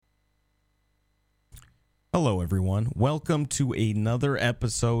Hello, everyone. Welcome to another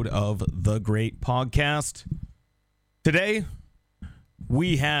episode of The Great Podcast. Today,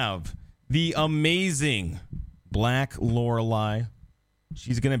 we have the amazing Black Lorelei.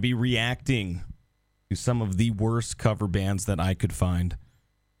 She's going to be reacting to some of the worst cover bands that I could find.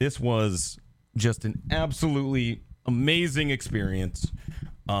 This was just an absolutely amazing experience.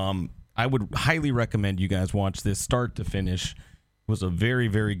 I would highly recommend you guys watch this start to finish. It was a very,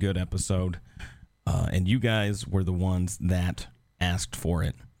 very good episode. And you guys were the ones that asked for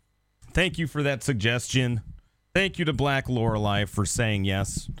it. Thank you for that suggestion. Thank you to Black Lorelei for saying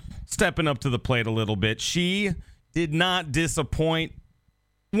yes, stepping up to the plate a little bit. She did not disappoint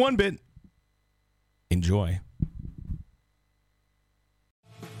one bit. Enjoy.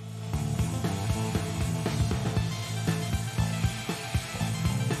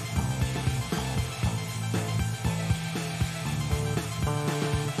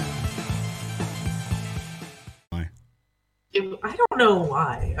 I don't know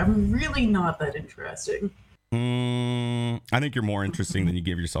why. I'm really not that interesting. I think you're more interesting than you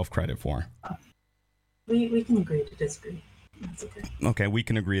give yourself credit for. We can agree to disagree. That's okay. Okay, we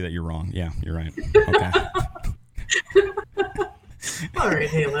can agree that you're wrong. Yeah, you're right. Okay. All right,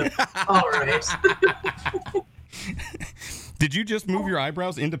 Heylow. All right. Did you just move your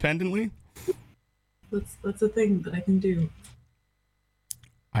eyebrows independently? That's a thing that I can do.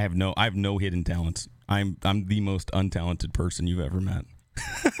 I have no hidden talents. I'm the most untalented person you've ever met.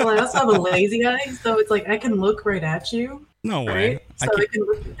 Well, I also have a lazy eye, so it's like I can look right at you. No right? way. So I can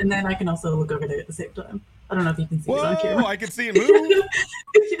look, and then I can also look over there at the same time. I don't know if you can see it on camera. Whoa! I can see it move.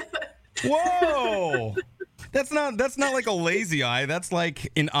 Whoa! That's not like a lazy eye. That's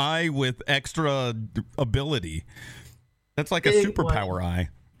like an eye with extra ability. That's like a superpower eye.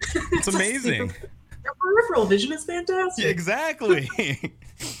 It's amazing. Your peripheral vision is fantastic. Exactly.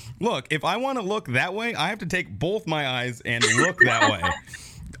 Look, if I want to look that way, I have to take both my eyes and look that way.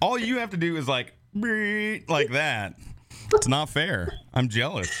 All you have to do is like that. It's not fair. I'm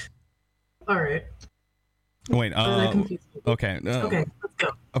jealous. All right. Wait. Okay. Okay, let's go.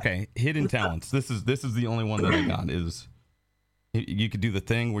 Okay. Hidden talents. This is the only one that I got. Is you could do the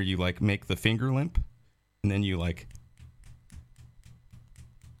thing where you like make the finger limp, and then you like.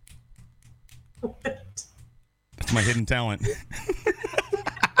 That's my hidden talent.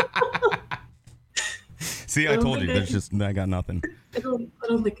 See, I told you. I got nothing. I don't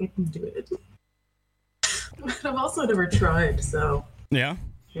think I can do it. But I've also never tried, so yeah.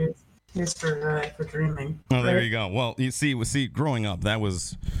 Here's for dreaming. Oh, right? There you go. Well, you see, growing up, that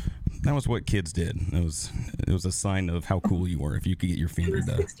was what kids did. It was a sign of how cool you were if you could get your finger in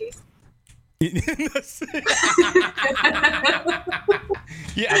the to. 60s?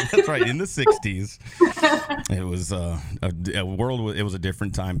 Yeah, that's right. In the 60s, it was a world. It was a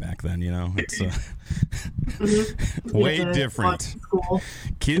different time back then. You know, it's way different.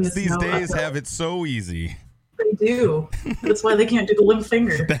 Kids these days have it so easy. They do. That's why they can't do the limp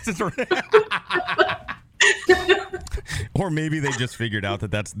finger. That's right. Or maybe they just figured out that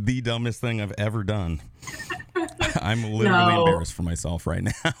that's the dumbest thing I've ever done. I'm literally embarrassed for myself right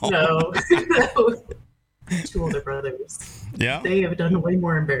now. No. Two older brothers. Yeah? They have done way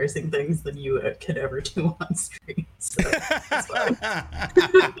more embarrassing things than you could ever do on screen. So that's fine.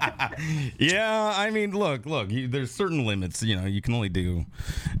 Yeah, I mean, look, there's certain limits. You know, you can only do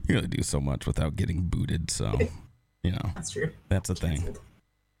so much without getting booted. So, you know. That's true. That's the thing.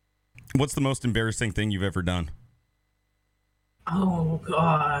 What's the most embarrassing thing you've ever done? Oh,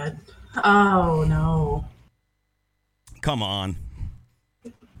 God. Oh, no. Come on.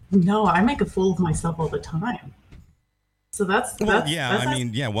 No, I make a fool of myself all the time. So that's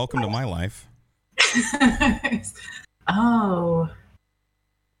welcome to my life. Oh.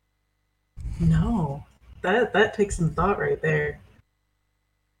 No. That takes some thought right there.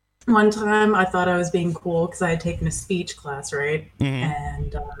 One time I thought I was being cool because I had taken a speech class, right? Mm-hmm.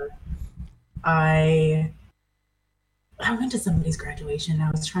 And I went to somebody's graduation. I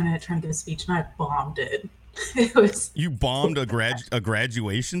was trying to give a speech and I bombed it. You bombed a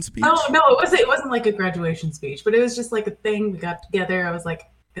graduation speech? Oh no, it wasn't like a graduation speech, but it was just like a thing. We got together. I was like,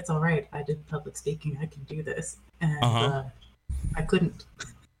 it's all right. I did public speaking. I can do this, and I couldn't.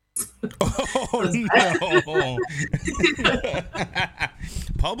 Oh no!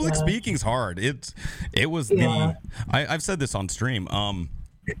 Public speaking's hard. It was I've said this on stream.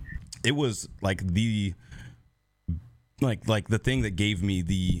 It was like the. Like the thing that gave me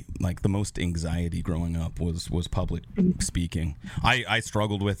the most anxiety growing up was public speaking. I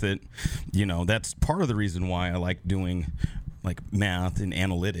struggled with it. You know, that's part of the reason why I like doing like math and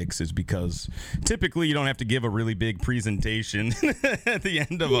analytics is because typically you don't have to give a really big presentation at the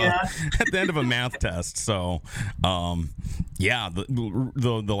end of a math test. So, the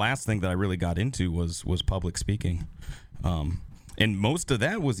last thing that I really got into was public speaking, and most of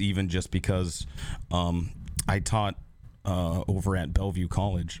that was even just because I taught over at Bellevue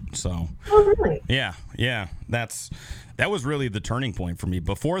College. So, oh really? Yeah, that was really the turning point for me.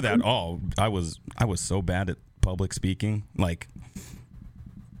 Before that, I was so bad at public speaking, like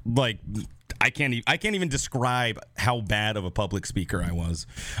I can't even describe how bad of a public speaker I was.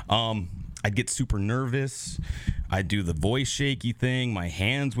 I'd get super nervous. I'd do the voice shaky thing. My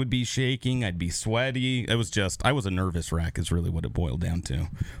hands would be shaking. I'd be sweaty. I was a nervous wreck is really what it boiled down to.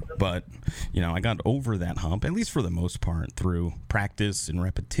 But, I got over that hump, at least for the most part, through practice and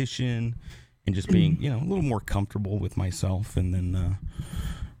repetition and just being, a little more comfortable with myself. And then,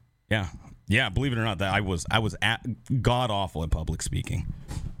 believe it or not, that I was god awful at public speaking.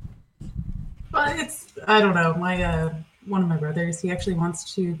 Well, I don't know. My one of my brothers, he actually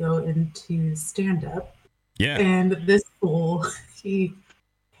wants to go into stand-up. Yeah. And this fool, he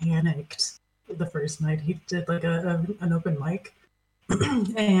panicked the first night. He did like an open mic.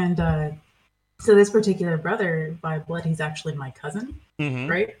 And so this particular brother, by blood, he's actually my cousin,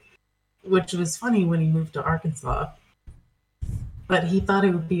 right? Which was funny when he moved to Arkansas. But he thought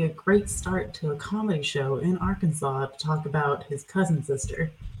it would be a great start to a comedy show in Arkansas to talk about his cousin's sister.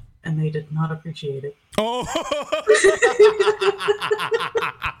 And they did not appreciate it. Oh!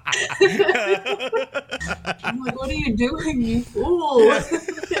 I'm like, what are you doing, you fool?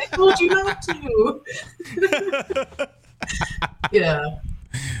 I told you not to. Yeah.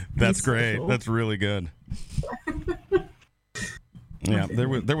 That's great. So that's really good. Yeah,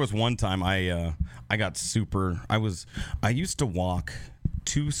 there was one time I got super. I used to walk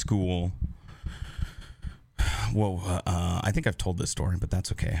to school. Well, I think I've told this story, but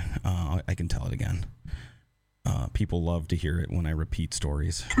that's okay. I can tell it again. People love to hear it when I repeat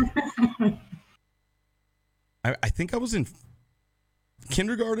stories. I think I was in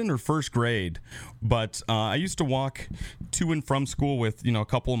kindergarten or first grade, but I used to walk to and from school with, a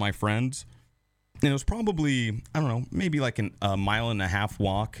couple of my friends. And it was probably, I don't know, maybe like a mile and a half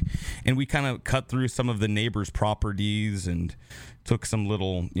walk. And we kind of cut through some of the neighbors' properties and took some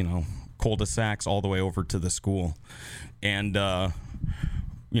little, cul-de-sacs all the way over to the school. And,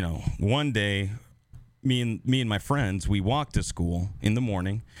 one day, me and my friends, we walked to school in the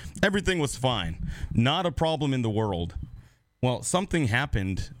morning. Everything was fine. Not a problem in the world. Well, something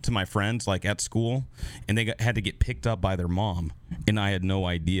happened to my friends, like at school, and they had to get picked up by their mom. And I had no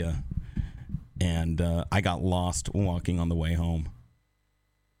idea. And I got lost walking on the way home.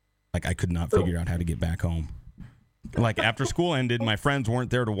 Like, I could not figure out how to get back home. Like, after school ended, my friends weren't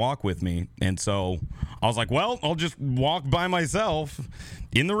there to walk with me. And so I was like, well, I'll just walk by myself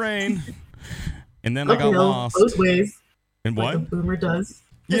in the rain. And then I got lost. Both ways. And what? Like a boomer does.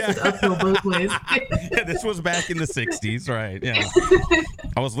 Yeah. Uphill both ways. Yeah, this was back in the 60s, right? Yeah.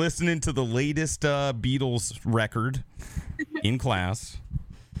 I was listening to the latest Beatles record in class.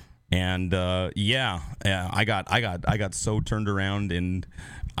 And I got so turned around, and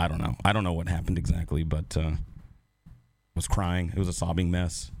I don't know what happened exactly, but I was crying. It was a sobbing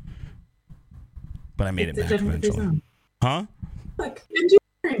mess, but I made it back eventually. Huh? Look,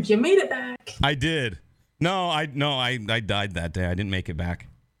 you made it back. I did. No, I died that day. I didn't make it back.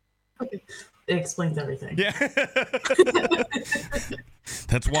 Okay. It explains everything. Yeah.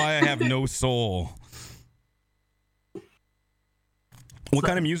 That's why I have no soul. What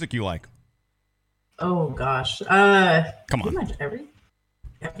kind of music you like? Oh gosh. Come on. Pretty much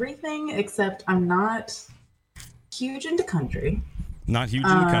everything except I'm not huge into country. Not huge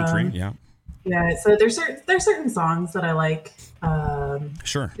into country, yeah. Yeah, so there's certain songs that I like.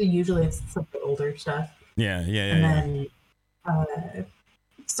 Sure. Usually it's some of the older stuff. Yeah. And then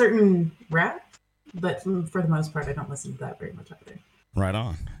certain rap, but for the most part I don't listen to that very much either. Right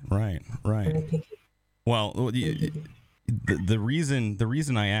on. Right. Very picky. Well, the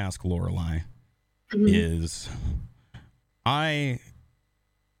reason I ask Lorelei is I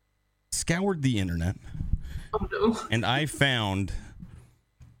scoured the internet and I found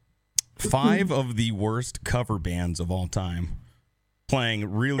 5 of the worst cover bands of all time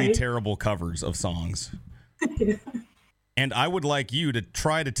playing really terrible covers of songs. And I would like you to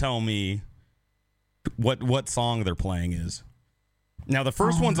try to tell me what song they're playing is. Now, the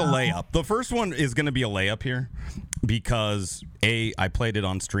first one's a layup. The first one is going to be a layup here because, I played it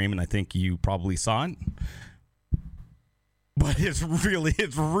on stream, and I think you probably saw it. But it's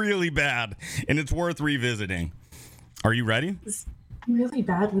really bad, and it's worth revisiting. Are you ready? I'm really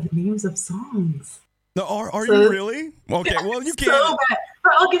bad with names of songs. No, are So- you really? Okay, well you So can't. bad.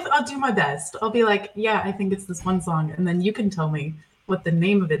 But I'll do my best. I'll be like, yeah, I think it's this one song, and then you can tell me what the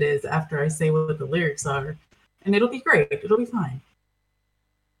name of it is after I say what the lyrics are, and it'll be great. It'll be fine.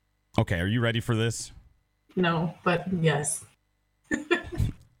 Okay, are you ready for this? No, but yes.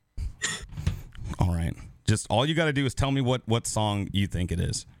 All right. Just all you got to do is tell me what song you think it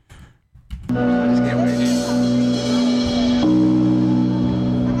is.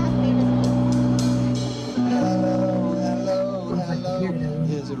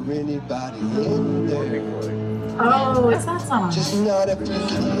 Is there anybody in there? Oh, it's that song. Just not if you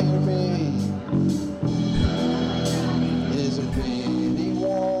can hear me. Is there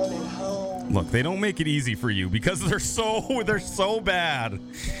anyone at home? Look, they don't make it easy for you because they're so bad.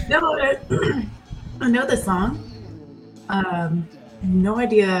 No, I know the song. No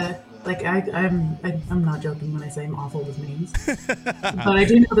idea. Like I'm not joking when I say I'm awful with names, but I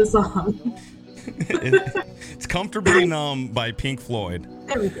do know the song. It's Comfortably Numb by Pink Floyd.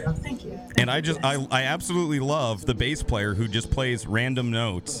 There we go. Thank you. And I absolutely love the bass player who just plays random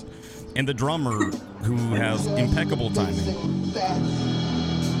notes and the drummer who has impeccable timing.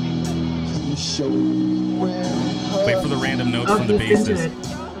 Wait for the random notes from the he's into bassist. it.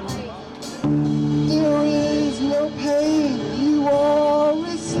 There is no pain you are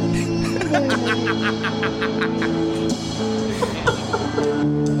receiving.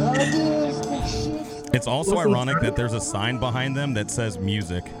 It's also ironic that there's a sign behind them that says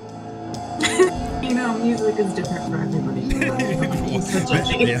music. You know, music is different for everybody.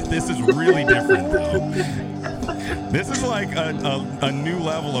 Yeah, this is really different though. This is like a new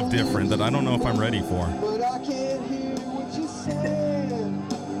level of different that I don't know if I'm ready for. But I can't hear what you're saying.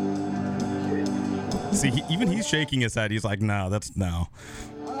 See, even he's shaking his head. He's like, no, that's no.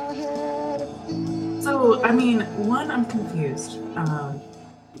 I had a feeling. So, I mean, one, I'm confused.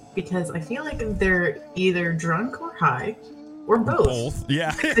 Because I feel like they're either drunk or high, or both. Both.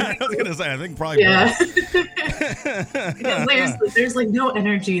 Yeah, I was going to say, I think probably Yeah. both. Because there's like no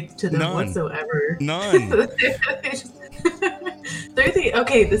energy to them None. whatsoever. None.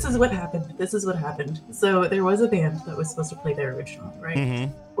 Okay, this is what happened. So there was a band that was supposed to play their original, right?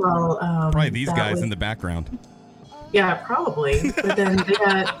 Mm-hmm. Well, Probably these that guys was- in the background. Yeah, probably. But then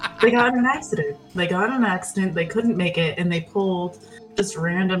they got in an accident. They couldn't make it, and they pulled just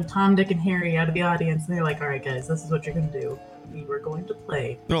random Tom, Dick, and Harry out of the audience. And they're like, "All right, guys, this is what you're gonna do. We were going to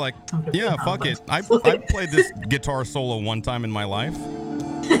play." They're like, Comfortably yeah, Numb fuck by it. I Pink Floyd." played this guitar solo one time in my life,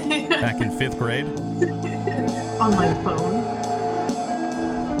 back in 5th grade. On my phone.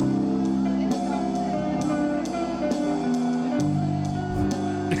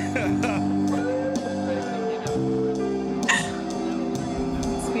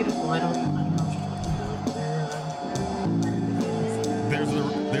 It's beautiful. I don't know what you're talking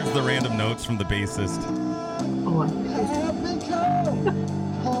about. There's the random notes from the bassist. Oh,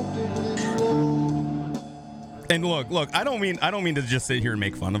 And look, I don't mean to just sit here and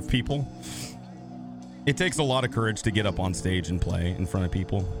make fun of people. It takes a lot of courage to get up on stage and play in front of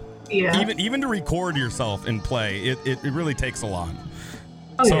people. yeah. Even to record yourself and play, it really takes a lot.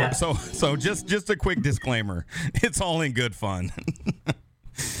 Oh, so, yeah. so just a quick disclaimer. It's all in good fun.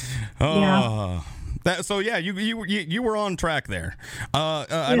 Yeah. So yeah, you were on track there. I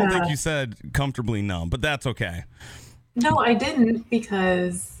don't think Yeah. you said Comfortably Numb, but that's okay. No, I didn't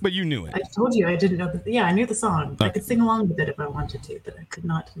because But you knew it. I told you I didn't know. Yeah, I knew the song. I Okay. could sing along with it if I wanted to, but I could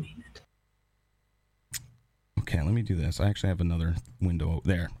not name it. Okay, let me do this. I actually have another window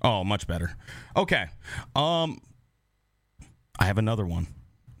there. Oh, much better. Okay. I have another one.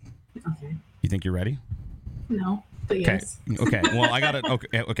 Okay. You think you're ready? No, but Okay. yes. Okay. Well, I got it.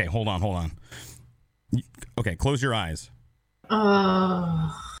 Okay. Hold on. Okay. Close your eyes.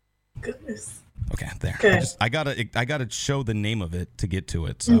 Oh, goodness. Okay. There. Okay. I gotta show the name of it to get to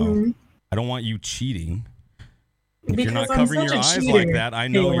it. So Mhm. I don't want you cheating. If Because you're not I'm covering such your a eyes cheater, like that, I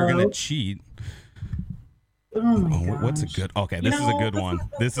know you're gonna Heylow. cheat. Oh my Oh, gosh. what's a good? Okay, You this is a know, good that's one.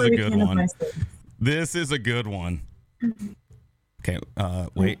 not- This is that's a really good kind of one. nice thing. This is a good one. Okay.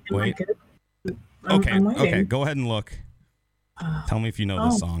 Wait. Am I good? I'm Okay. waiting. Okay. Go ahead and look. Tell me if you know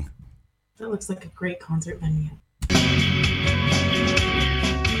this Oh. song. That looks like a great concert venue.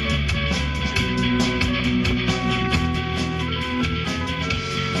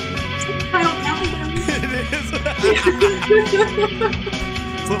 Final countdown. It is.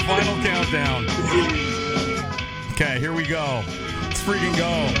 It's the final countdown. Okay, here we go. Let's freaking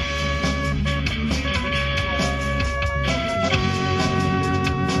go.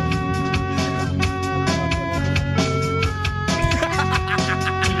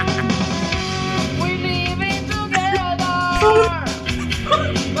 We living together,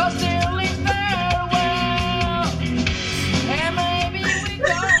 but still in farewell.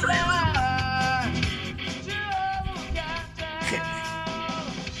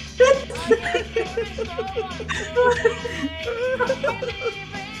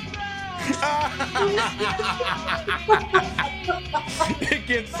 It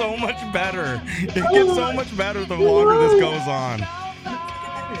gets so much better. It gets so much better the longer this goes on.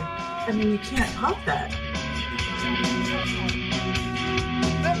 I mean, you can't top that.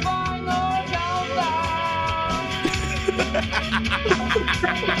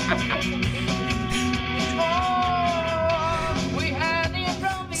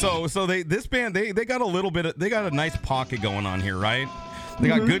 So this band they got a little bit they got a nice pocket going on here, right? They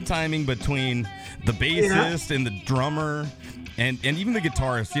got good timing between the bassist and the drummer and even the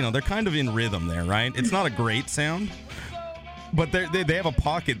guitarist. You know, they're kind of in rhythm there, right? It's not a great sound, but they have a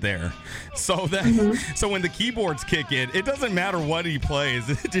pocket there. So that so when the keyboards kick in, it doesn't matter what he plays.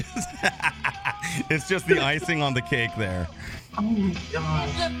 It's just the icing on the cake there. Oh my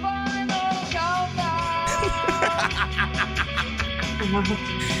gosh.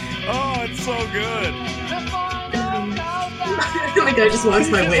 Oh, it's so good. The guy just walks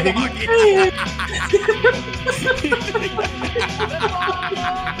by waving.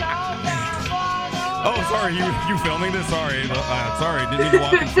 Oh, sorry, you filming this? Sorry, sorry, didn't mean to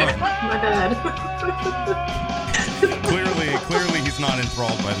walk in front. My bad. Clearly, he's not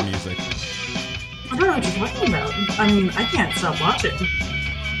enthralled by the music. I don't know what you're talking about. I mean, I can't stop watching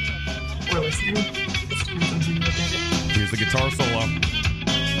or listening. Just depends on how you look at it. Here's the guitar solo.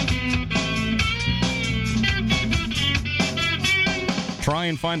 Try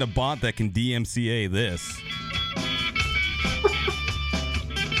and find a bot that can DMCA this.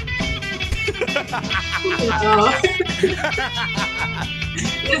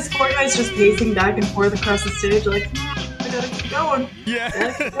 This Fortnite's just pacing back and forth across the stage like, I gotta keep going. Yeah.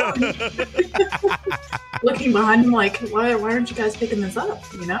 Keep going. Looking behind him like, why aren't you guys picking this up,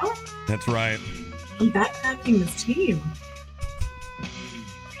 you know? That's right. I'm backpacking this team.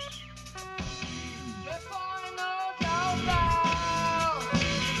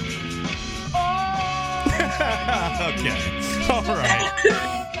 Okay. All right.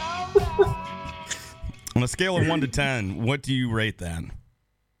 On a scale of 1 to 10, what do you rate that?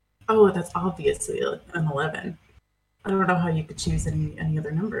 Oh, that's obviously an 11. I don't know how you could choose any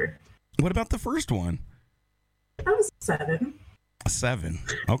other number. What about the first one? That was 7. 7.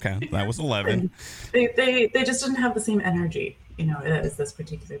 Okay, that was 11. They just didn't have the same energy, you know, as this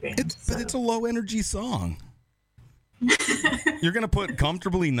particular band. But it's a low energy song. You're gonna put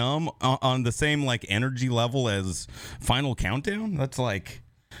Comfortably Numb on the same like energy level as Final Countdown? That's like,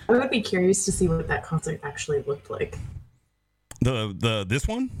 I would be curious to see what that concert actually looked like. This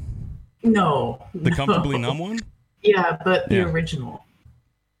one? No. The Comfortably Numb one? Yeah, but the original.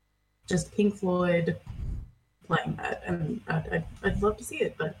 Just Pink Floyd playing that, and I'd love to see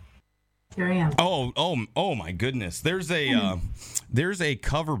it, but here I am. Oh my goodness. There's a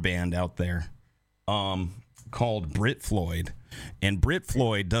cover band out there called Brit Floyd, and Brit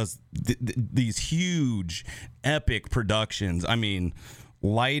Floyd does these huge epic productions. I mean,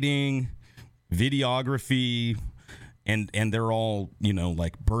 lighting, videography, and they're all, you know,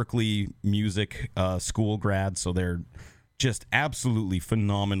 like Berkeley music school grads, so they're just absolutely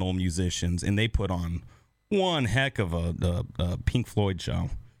phenomenal musicians, and they put on one heck of a Pink Floyd show.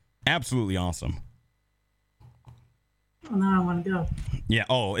 Absolutely awesome. Well, now I want to go. Yeah.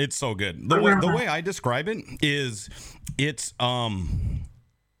 Oh, it's so good. The way I describe it is, it's and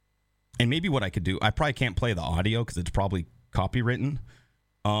maybe what I could do, I probably can't play the audio because it's probably copywritten.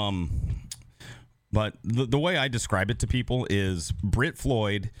 But the way I describe it to people is Brit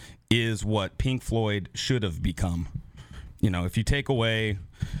Floyd is what Pink Floyd should have become. You know, if you take away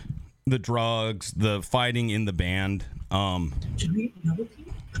the drugs, the fighting in the band, and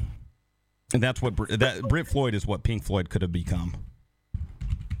that's what Brit Floyd is what Pink Floyd could have become.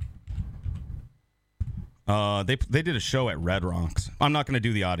 They did a show at Red Rocks. I'm not going to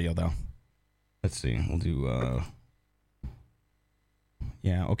do the audio though. Let's see. We'll do.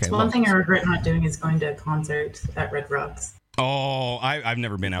 Yeah. Okay. One thing I regret not doing is going to a concert at Red Rocks. Oh, I've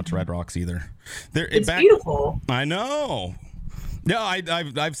never been out to Red Rocks either. It's beautiful. I know. Yeah,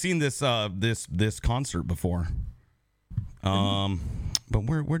 I've seen this concert before. But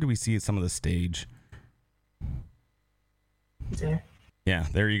where do we see some of the stage? There. Yeah,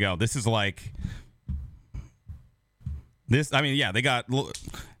 there you go. This is like this. I mean, yeah, they got.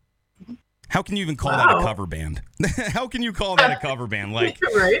 How can you even call that a cover band? How can you call that a cover band? Like,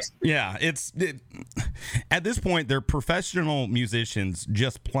 right? Yeah, at this point they're professional musicians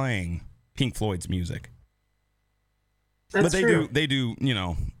just playing Pink Floyd's music. That's true. They do, you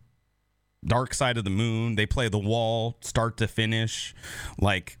know, Dark Side of the Moon. They play The Wall, start to finish.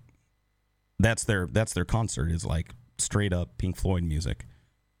 Like, that's their concert is like straight up Pink Floyd music.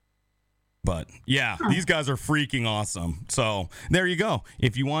 But yeah, these guys are freaking awesome. So there you go.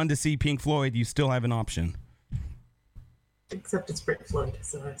 If you wanted to see Pink Floyd, you still have an option. Except it's Pink Floyd,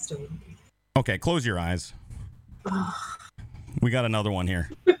 so I still wouldn't be. Okay, close your eyes. We got another one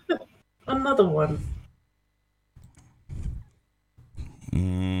here. Another one.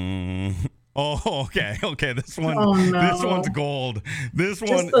 Oh, okay. This one, Oh, no. This one's gold. This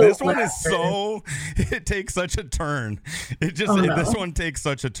one is so. It takes such a turn. This one takes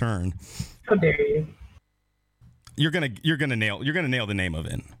such a turn. How dare you? You're gonna nail the name of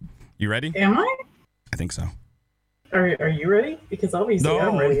it. You ready? Am I? I think so. Are you ready? Because obviously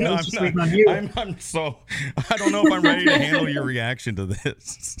I'm ready. No, I'm just waiting on you. I don't know if I'm ready to handle your reaction to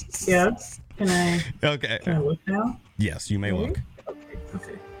this. Yeah. Can I look now? Yes, you may look.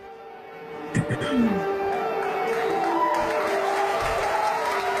 Okay.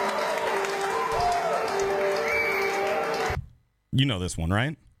 You know this one,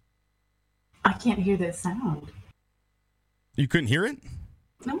 right? I can't hear that sound. You couldn't hear it?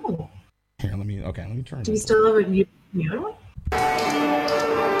 No. Here, let me turn. Do you still have it muted the other one?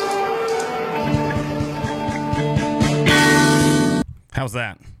 How's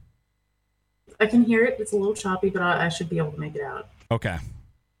that? I can hear it. It's a little choppy, but I should be able to make it out. Okay.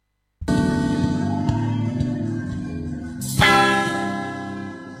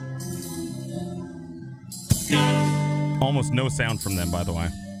 Almost no sound from them, by the way.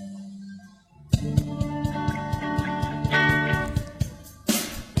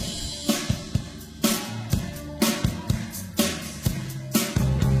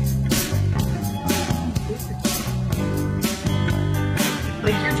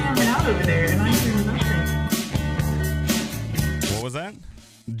 Like you're jamming out over there, and I'm hearing nothing. What was that?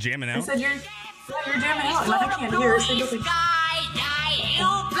 Jamming out? I said you're jamming out, and I can't hear a single thing.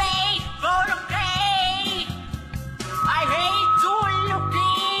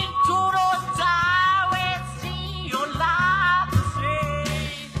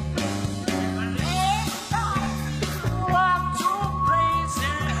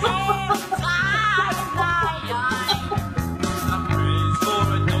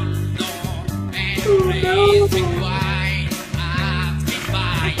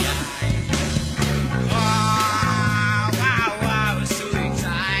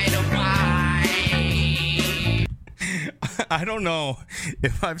 I don't know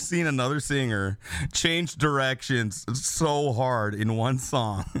if I've seen another singer change directions so hard in one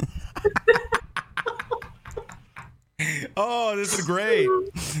song. Oh, this is great.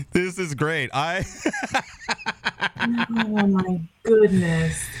 This is great. Oh my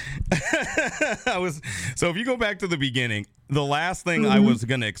goodness. So if you go back to the beginning, the last thing I was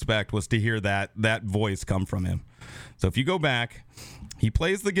going to expect was to hear that voice come from him. So if you go back, he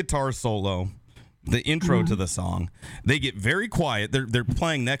plays the guitar solo, the intro to the song. They get very quiet. They're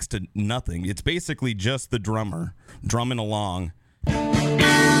playing next to nothing. It's basically just the drummer drumming along.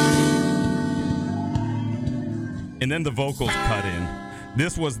 And then the vocals cut in.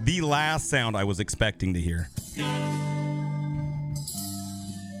 This was the last sound I was expecting to hear.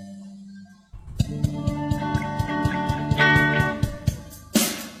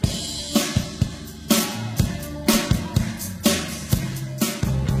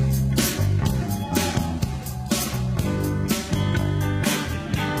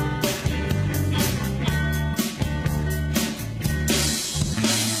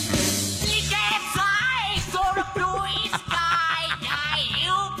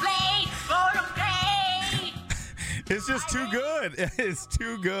 It's just too good. It's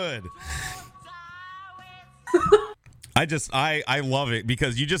too good. I love it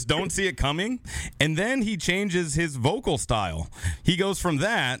because you just don't see it coming. And then he changes his vocal style. He goes from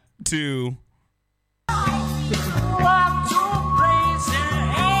that to...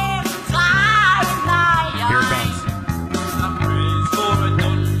 Here it comes.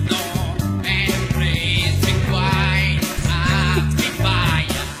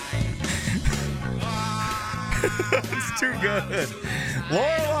 It's too good.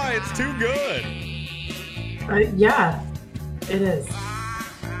 Lorelai, it's too good. Yeah, it is.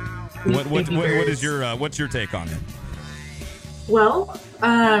 What is your what's your take on it? Well,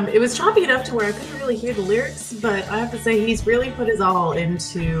 it was choppy enough to where I couldn't really hear the lyrics, but I have to say he's really put his all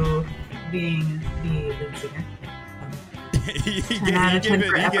into being the lead singer. he gave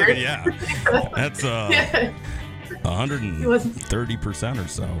it, yeah. That's 130% or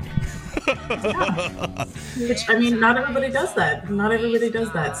so. Yeah. Which, I mean, not everybody does that.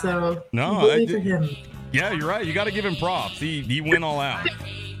 So no, for him. Yeah, you're right. You got to give him props. He went all out.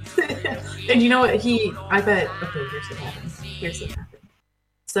 And you know what? I bet. Okay, here's what happened.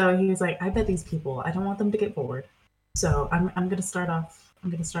 So he was like, I bet these people, I don't want them to get bored. So I'm gonna start off I'm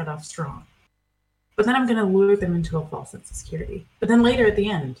going to start off strong. But then I'm going to lure them into a false sense of security. But then later at the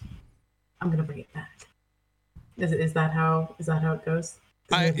end, I'm going to bring it back. Is that how it goes?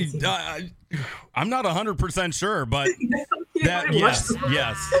 I'm not 100% sure, but yes.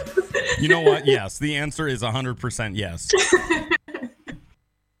 You know what? Yes, the answer is 100% yes.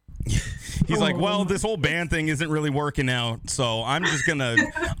 He's like, well, this whole band thing isn't really working out, so I'm just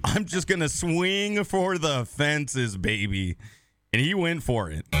gonna swing for the fences, baby. And he went for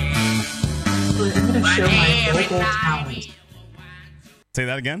it. I'm gonna show my vocal talent. Say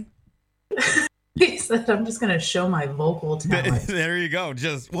that again? He said, I'm just gonna show my vocal talent. There you go.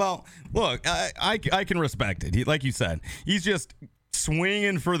 Look, I can respect it. Like you said, he's just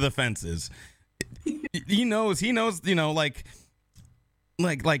swinging for the fences. He knows, you know, like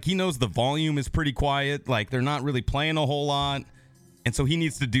he knows the volume is pretty quiet. Like they're not really playing a whole lot, and so he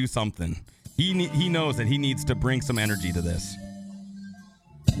needs to do something. He knows that he needs to bring some energy to this.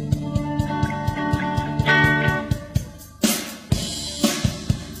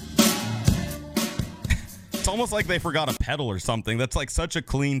 It's almost like they forgot a pedal or something. That's like such a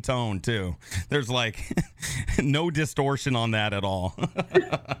clean tone too. There's like no distortion on that at all.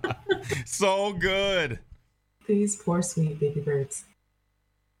 So good. These poor sweet baby birds.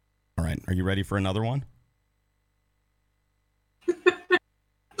 All right, are you ready for another one?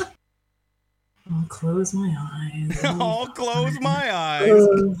 I'll close my eyes. I'll close my eyes.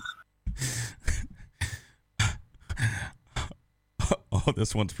 Oh,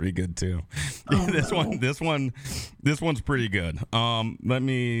 this one's pretty good too. This one's pretty good. Let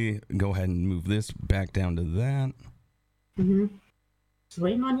me go ahead and move this back down to that. Mm-hmm. Just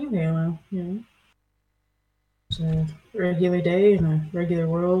waiting on you, Heylow. Yeah. It's a regular day in a regular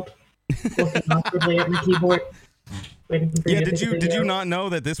world. Looking awkwardly at my keyboard. Waiting for you to did you not know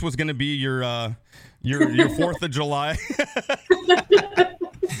that this was going to be your 4th of July?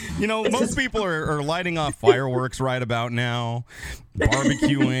 You know, most people are lighting off fireworks right about now,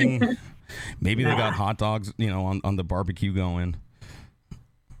 barbecuing. Maybe they got hot dogs, you know, on the barbecue going.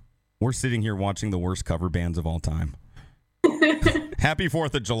 We're sitting here watching the worst cover bands of all time. Happy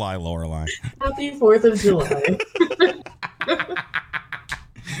 4th of July, Lorelai. Happy 4th of July.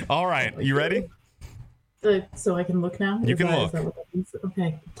 All right, you ready? So I can look now? You can look. Is that what that means?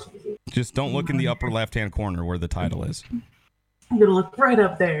 Okay. Just don't look in the upper left-hand corner where the title is. I'm going to look right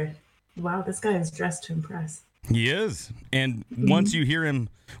up there. Wow, this guy is dressed to impress. He is. And once you hear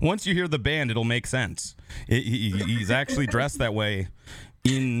the band, it'll make sense. He's actually dressed that way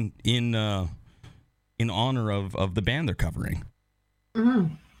in honor of the band they're covering.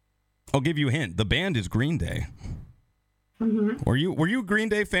 Mm-hmm. I'll give you a hint. The band is Green Day. Mm-hmm. Were you a Green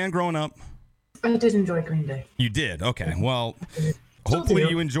Day fan growing up? I did enjoy Green Day. You did? Okay. Well, hopefully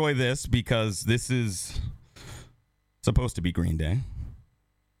you enjoy this because this is supposed to be Green Day.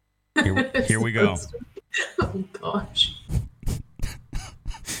 Here we go. Oh, gosh.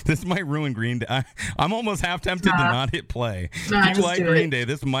 This might ruin Green Day. I'm almost half tempted to not hit play. If you like Green Day,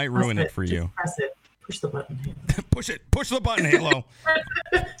 this might ruin it for you. Press it. Push the button. Push it. Push the button, Heylow.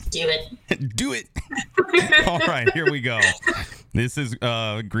 Do it. Do it. All right, here we go. This is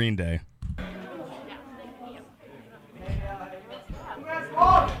Green Day.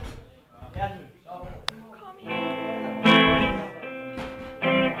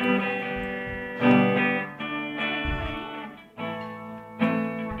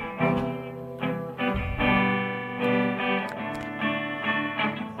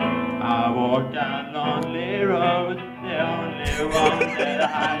 I walk down lonely road, the only one that I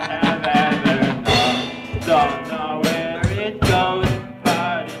have ever known. Don't know where it goes,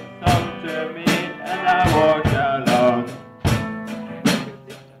 but it's home to me, and I walk alone.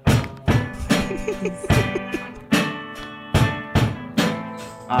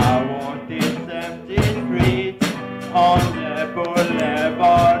 I walk these empty streets on the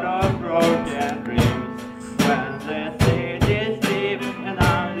boulevard of broken dreams. When the city sleeps and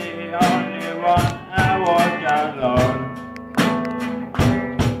I'm the only one, I walk alone.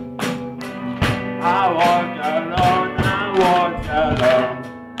 I walk alone.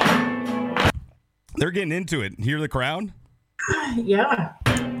 They're getting into it. Hear the crowd? Yeah.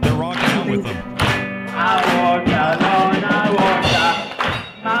 They're rocking out with them. I walk alone, I walk out.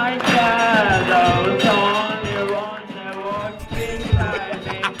 My shadow's only one that walks beside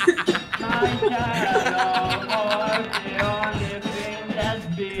me. My shadow was the only thing that's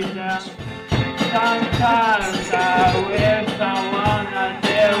beaten. Sometimes I wish someone out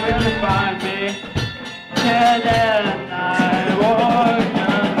there will find me. And then I walk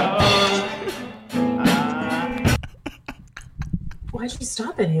alone. Why'd you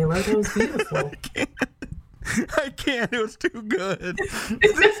stop it, Heylow? That was beautiful. I can't. It was too good.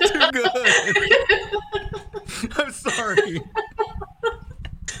 It's too good. I'm sorry.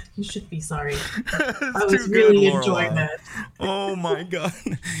 You should be sorry. It's I was too really good, enjoying Lorelai. that. Oh my god.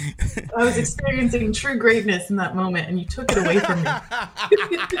 I was experiencing true greatness in that moment, and you took it away from me.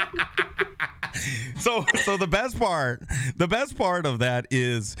 So the best part of that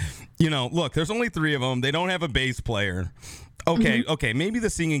is, look, there's only 3 of them. They don't have a bass player. Okay, maybe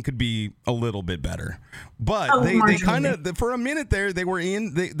the singing could be a little bit better, but they kind of, for a minute there,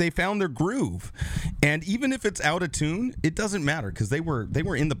 they found their groove, and even if it's out of tune, it doesn't matter because they were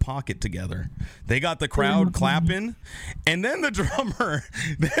in the pocket together. They got the crowd clapping, and then the drummer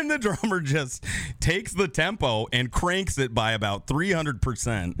just takes the tempo and cranks it by about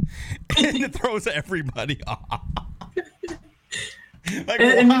 300%, and it throws everybody off. Like,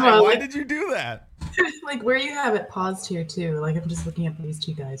 why did you do that? Like where you have it paused here too. Like I'm just looking at these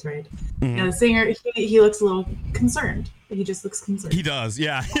 2 guys, right? Mm-hmm. The singer, he looks a little concerned. He just looks concerned. He does,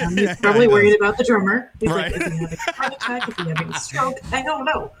 yeah. He's probably worried about the drummer. He's like, is he having a heart attack? Is he having a stroke? I don't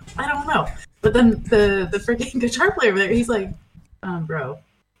know. But then the freaking guitar player over there, he's like, bro,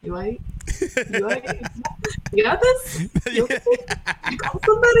 you all right? You got this? You okay? You call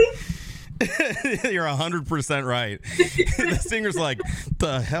somebody? You're 100% right. The singer's like,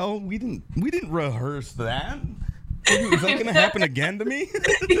 the hell? We didn't rehearse that. Is that gonna happen again to me?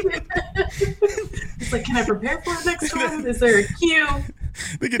 It's like, can I prepare for it next time? Is there a cue?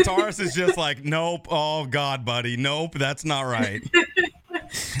 The guitarist is just like, nope. Oh God, buddy, nope. That's not right.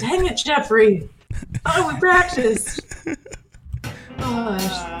 Dang it, Jeffrey. Oh, we practiced.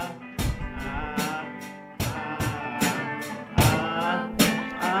 Gosh.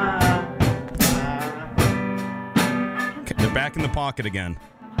 Back in the pocket again.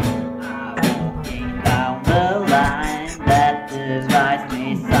 Walking down the line that divides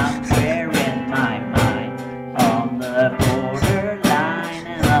me somewhere in my mind, on the borderline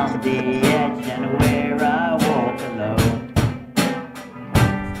and on the edge, and where I walk alone.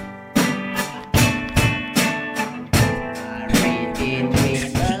 I read between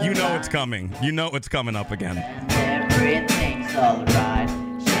the You know it's coming. You know it's coming up again. and everything's alright.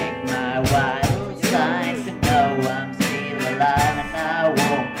 Shake my vital signs to know I'm alive and I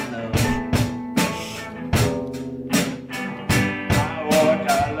walk alone. I walk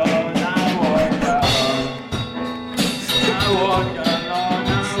alone, I walk alone. I walk alone,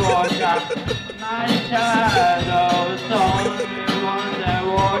 I walk alone. My shadow's only one that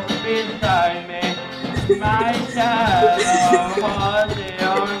walks beside me. My shadow was the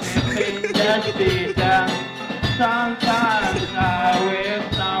only thing that beat them. Sometimes I wish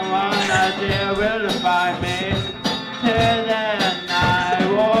someone out there will find me. Till then I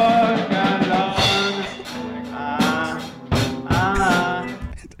walk alone.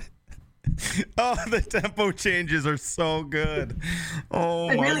 Oh, the tempo changes are so good. Oh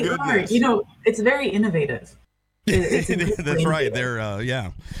They my really goodness. are. It's very innovative. That's right. They're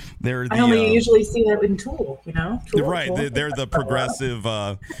They're the, I only usually see that in Tool, Tool, right. Tool. They're the progressive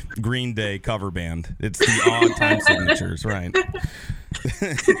Green Day cover band. It's the odd time signatures, right?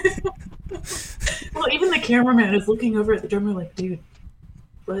 Well, even the cameraman is looking over at the drummer like, dude,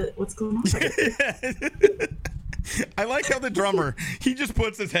 what's going on? I like how the drummer, he just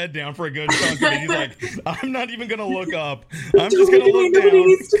puts his head down for a good chunk of it. He's like, I'm not even going to look up. I'm just going to look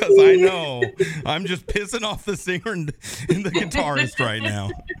down because I know I'm just pissing off the singer and the guitarist right now.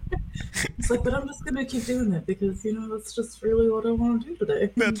 It's like, but I'm just going to keep doing it because, that's just really what I want to do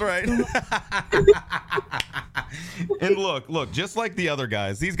today. That's right. And look, just like the other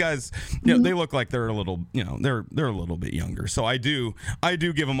guys, these guys, they look like they're a little, they're a little bit younger. So I do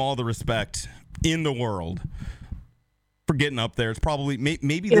give them all the respect in the world for getting up there. It's probably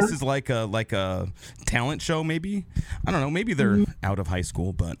maybe this is like a talent show. Maybe, I don't know. Maybe they're out of high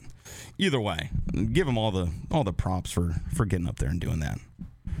school, but either way, give them all the props for getting up there and doing that.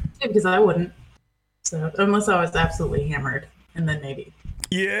 Yeah, because I wouldn't. So unless I was absolutely hammered, and then maybe.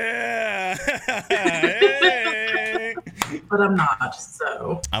 Yeah. Hey. But I'm not.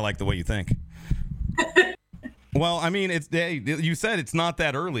 So I like the way you think. Well, I mean, you said it's not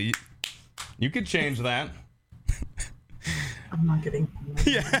that early. You could change that. I'm not getting.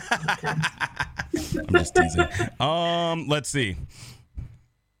 Yeah. I'm just teasing. Let's see.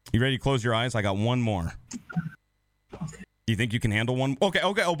 You ready to close your eyes? I got one more. Okay. Do you think you can handle one? Okay.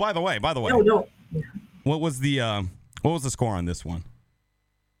 Oh, by the way. No. Yeah. What was the score on this one?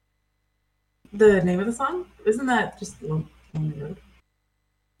 The name of the song? Isn't that just Lonely Road?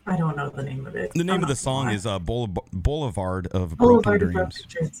 I don't know the name of it. The name of the song is Boulevard of Boulevard Broken of Broken Dreams.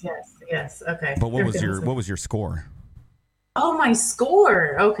 Dreams. Yes. Okay. But what was your score? Oh, my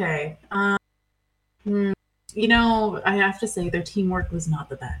score. Okay. You know, I have to say their teamwork was not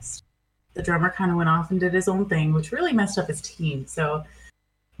the best. The drummer kind of went off and did his own thing, which really messed up his team. So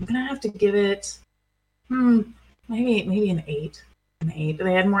I'm gonna have to give it, maybe an 8. An 8.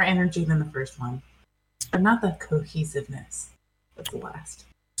 They had more energy than the first one, but not the cohesiveness. That's the last.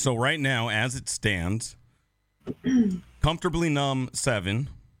 So right now, as it stands, Comfortably Numb 7.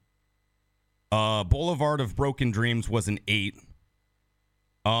 Boulevard of Broken Dreams was an 8.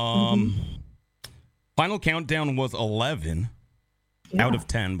 Final Countdown was 11 out of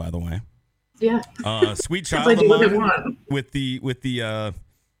 10, by the way. Yeah. Sweet Child of Mine with the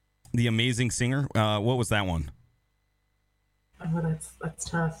amazing singer. What was that one? Oh, that's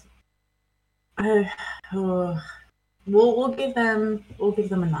tough. We'll give them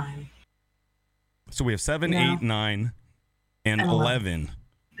a 9. So we have 7, 8, 9, and 11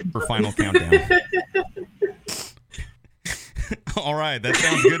 for Final Countdown. All right, that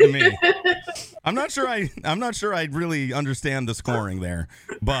sounds good to me. I'm not sure I really understand the scoring there,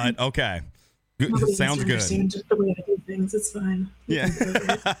 but okay. Sounds good. Just the way I do things, it's fine. Yeah.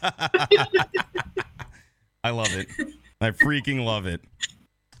 I love it. I freaking love it.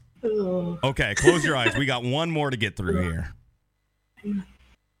 Oh. Okay, close your eyes. We got one more to get through here.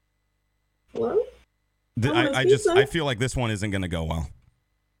 Hello? I feel like this one isn't going to go well.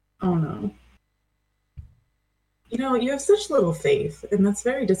 Oh no. You know, you have such little faith, and that's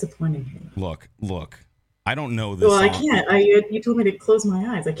very disappointing. Look. I don't know this Well, song. I can't. You told me to close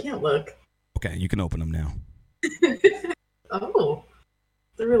my eyes. I can't look. Okay, you can open them now. Oh,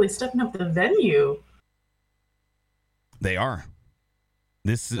 they're really stepping up the venue. They are.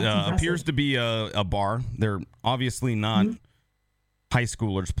 This appears to be a bar. They're obviously not high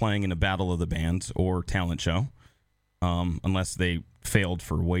schoolers playing in a battle of the bands or talent show, unless they failed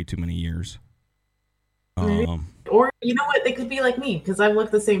for way too many years. Or you know what? They could be like me because I've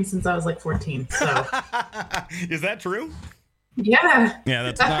looked the same since I was like 14. So is that true? Yeah. Yeah,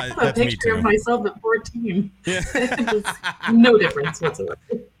 that's I have a that's me picture too. of myself at 14. Yeah. No difference whatsoever.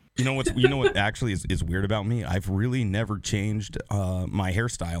 You know what actually is weird about me? I've really never changed my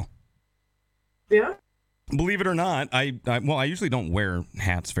hairstyle. Yeah. Believe it or not, I usually don't wear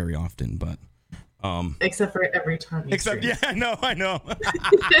hats very often, but except for every time. Yeah, I know.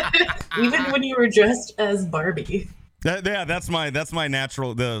 Even when you were dressed as Barbie. That's my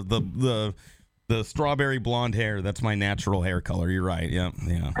natural the strawberry blonde hair. That's my natural hair color. You're right. Yeah.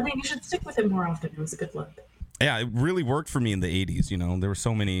 I mean, you should stick with it more often. It was a good look. Yeah, it really worked for me in the 80s. You know, there were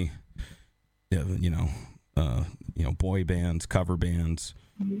so many, boy bands, cover bands,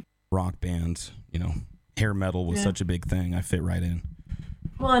 rock bands. You know, hair metal was such a big thing. I fit right in.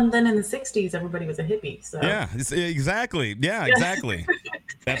 Well, and then in the 60s, everybody was a hippie. So yeah, exactly. Yeah, exactly.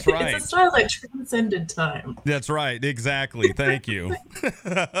 That's right. It's a style that transcended time. That's right. Exactly. Thank you.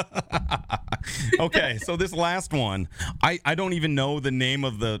 Okay, so this last one, I don't even know the name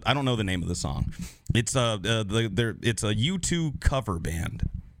of the. I don't know the name of the song. It's it's a U2 cover band.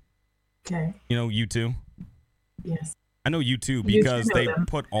 Okay. You know U2? Yes. I know U2 because they them.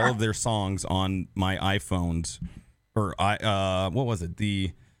 put all of their songs on my iPhones, or what was it?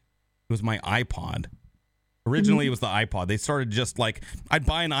 It was my iPod. Originally, it was the iPod. They started just like, I'd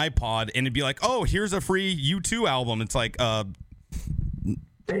buy an iPod and it'd be like, oh, here's a free U2 album. It's like,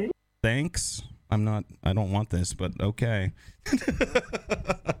 thanks. I don't want this, but okay.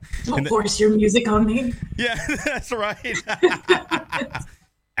 Don't force your music on me. Yeah, that's right.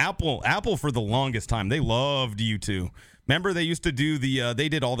 Apple for the longest time, they loved U2. Remember they used to do they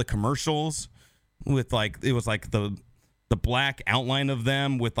did all the commercials with it was like the black outline of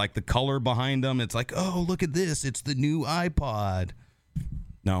them with like the color behind them. It's like, oh, look at this. It's the new iPod.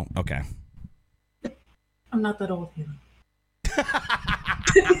 No. Okay. I'm not that old here.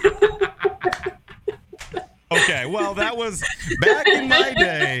 Okay. Well, that was back in my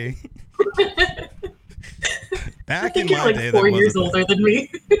day. I think you're like 4 years older than me.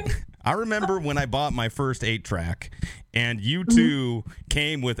 I remember when I bought my first 8-track and U2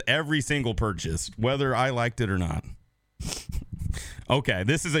 came with every single purchase, whether I liked it or not. Okay,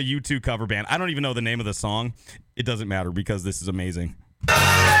 this is a U2 cover band. I don't even know the name of the song. It doesn't matter because this is amazing.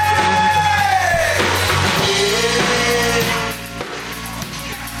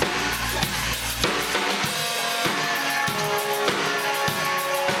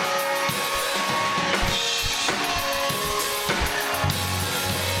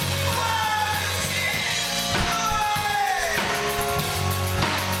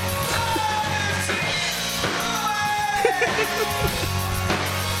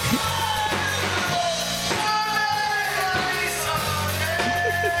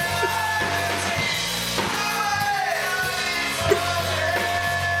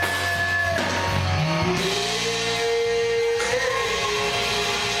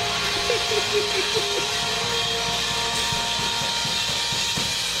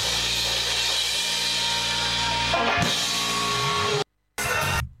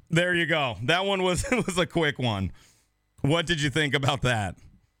 There you go. That one was a quick one. What did you think about that?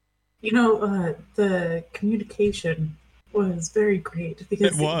 You know, the communication was very great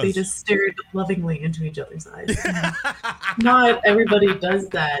because they just stared lovingly into each other's eyes. And not everybody does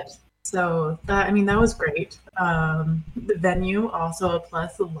that. So that was great. The venue also a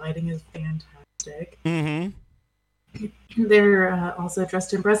plus. The lighting is fantastic. Mm-hmm. They're also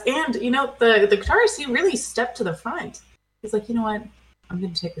dressed in brass, and you know the guitarist, he really stepped to the front. He's like, you know what, I'm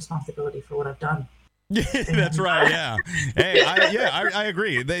going to take responsibility for what I've done. Yeah, that's right. Yeah. Hey, I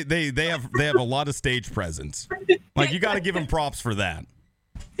agree. They have a lot of stage presence. Like, you got to give them props for that.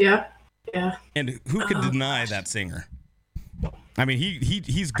 Yeah. And who could deny that singer? I mean,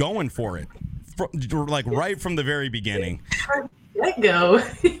 he's going for it, like right from the very beginning. Let go.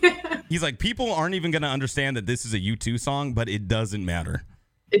 He's like, people aren't even going to understand that this is a U2 song, but it doesn't matter.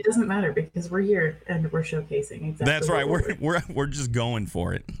 It doesn't matter because we're here and we're showcasing exactly. That's right. We're just going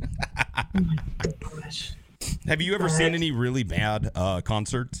for it. Oh my gosh. Have you ever seen any really bad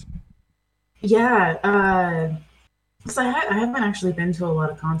concerts? Yeah. Because I haven't actually been to a lot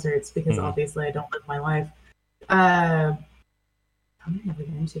of concerts because obviously I don't live my life. How many have I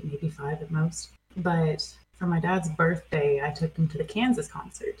been to? Maybe 5 at most. But for my dad's birthday, I took him to the Kansas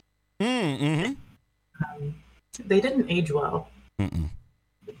concert. Mm-hmm. They didn't age well. Mm-mm.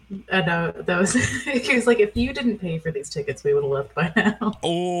 And that was he was like, if you didn't pay for these tickets, we would have left by now.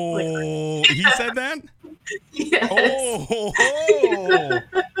 Oh, like, he said that? Yes. Oh.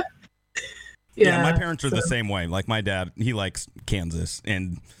 Yeah, my parents are the same way. Like, my dad, he likes Kansas,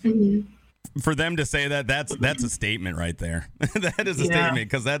 and for them to say that, that's a statement right there. That is a statement,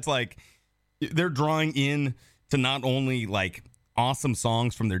 because that's like they're drawing in to not only like awesome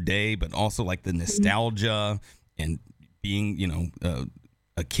songs from their day, but also like the nostalgia and being, you know,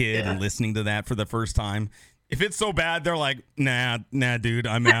 a kid and listening to that for the first time. If it's so bad, they're like, nah, dude,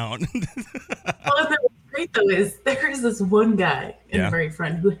 I'm out. Well, what's great though is there is this one guy in the very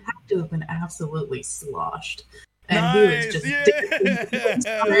front who had to have been absolutely sloshed, and nice. he was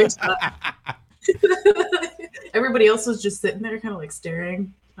just everybody else was just sitting there, kind of like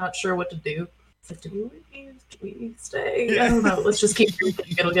staring, not sure what to do. It's like, do we stay? I don't know. Let's just keep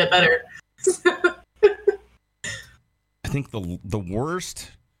drinking. It'll get better. I think the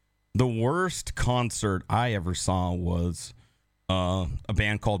worst concert I ever saw was a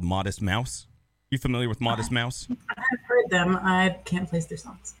band called Modest Mouse. You familiar with Modest Mouse? I've heard them. I can't place their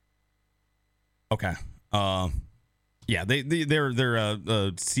songs. Okay. Yeah, they're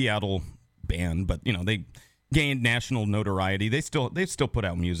a Seattle band, but you know, they gained national notoriety. They still put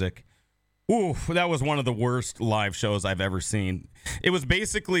out music. Ooh, that was one of the worst live shows I've ever seen. It was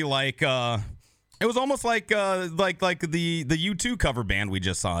basically like it was almost like the U2 cover band we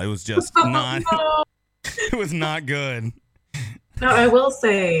just saw. It was just not. No. It was not good. No, I will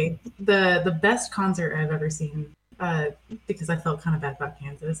say the best concert I've ever seen, because I felt kind of bad about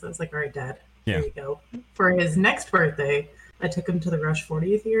Kansas. I was like, all right, Dad, here you go. For his next birthday, I took him to the Rush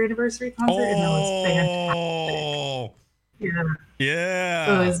 40th year anniversary concert, and that was fantastic.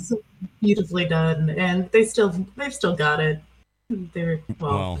 Yeah. It was beautifully done, and they've still got it. They're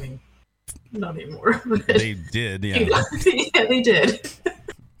I mean, not anymore. They did, yeah. Yeah, they did.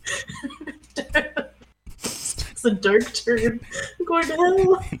 It's a dark turn. I'm going to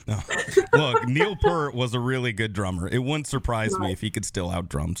hell. No. Look, Neil Peart was a really good drummer. It wouldn't surprise me if he could still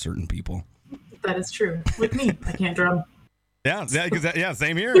outdrum certain people. That is true. Like me, I can't drum. Yeah,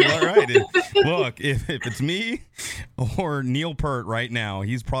 same here. All right. Look, if it's me or Neil Peart right now,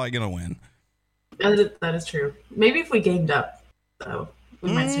 he's probably going to win. That is true. Maybe if we ganged up, though,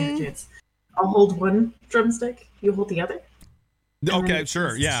 we might stand a chance. I'll hold one drumstick. You hold the other. Okay,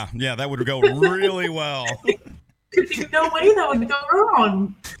 sure. Yeah, that would go really well. No way that would go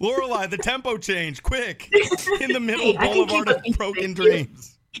wrong. Lorelai, the tempo change, quick. In the middle of Boulevard of Broken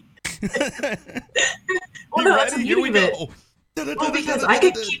Dreams. Well, no, that's the beauty of it. Well, because I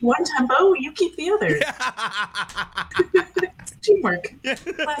could keep one tempo, you keep the other. It's teamwork.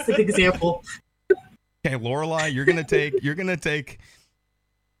 Classic example. Okay, Lorelai, you're gonna take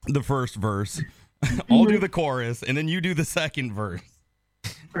the first verse. I'll do the chorus, and then you do the second verse.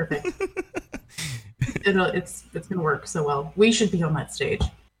 Perfect. It's gonna work so well. We should be on that stage.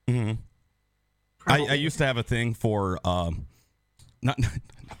 Mm-hmm. I used to have a thing for not.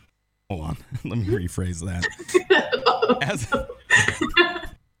 Hold on, let me rephrase that.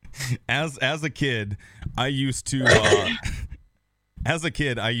 As a kid, I used to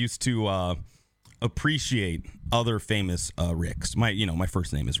appreciate other famous Ricks. My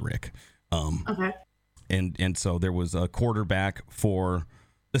first name is Rick. Okay. And so there was a quarterback for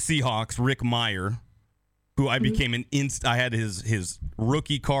the Seahawks, Rick Meyer, who I became I had his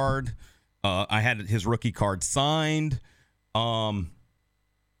rookie card. I had his rookie card signed. I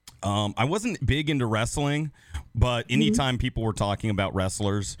wasn't big into wrestling, but anytime people were talking about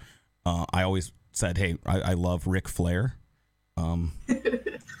wrestlers, I always said, "Hey, I love Ric Flair." Can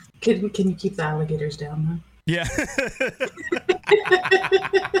you keep the alligators down, though? Yeah.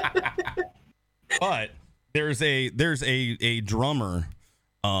 But there's a drummer.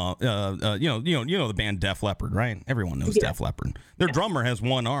 You know the band Def Leppard, right? Everyone knows Def Leppard. Their drummer has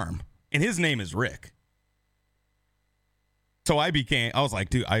one arm, and his name is Rick. So I was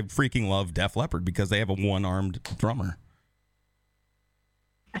like, dude, I freaking love Def Leppard because they have a one-armed drummer.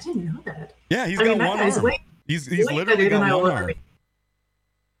 I didn't know that. Yeah, he's got one arm. He's literally got one arm.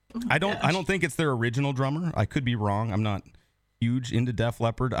 I don't think it's their original drummer. I could be wrong. I'm not huge into Def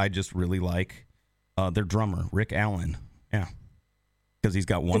Leppard. I just really like their drummer, Rick Allen. Yeah. Because he's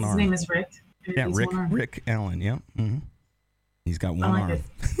got one arm. His name is Rick. Yeah, Rick Allen. Yeah. Mm-hmm. He's got one arm.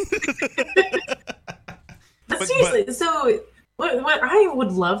 But seriously, so what I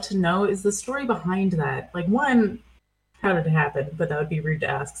would love to know is the story behind that. Like, one, how did it happen? But that would be rude to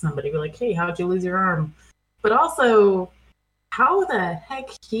ask somebody. Be like, hey, how'd you lose your arm? But also, how the heck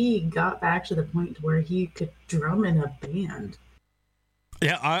he got back to the point where he could drum in a band.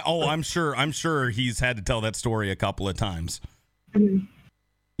 Yeah, I'm sure he's had to tell that story a couple of times. Mm-hmm.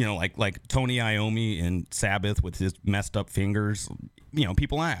 You know, like Tony Iommi and Sabbath with his messed up fingers. You know,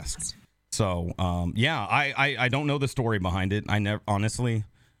 people ask. So, yeah, I don't know the story behind it. I never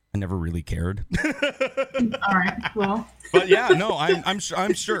really cared. All right, well. But yeah, no, I'm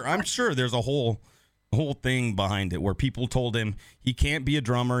sure there's a whole thing behind it where people told him he can't be a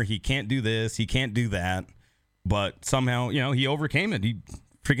drummer, he can't do this, he can't do that, but somehow, he overcame it. He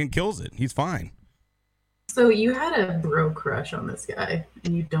freaking kills it. He's fine. So you had a bro crush on this guy,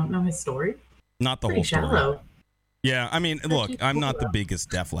 and you don't know his story? Not the Pretty whole story. shallow. Yeah, I mean, look, I'm not the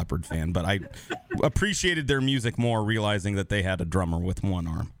biggest Def Leppard fan, but I appreciated their music more realizing that they had a drummer with one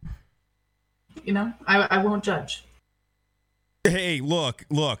arm. I won't judge. Hey, look,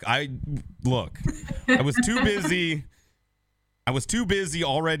 I was too busy. I was too busy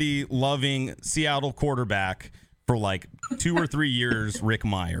already loving Seattle quarterback for like 2 or 3 years, Rick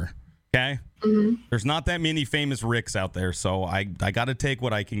Meyer. Okay? Mm-hmm. There's not that many famous Ricks out there, so I got to take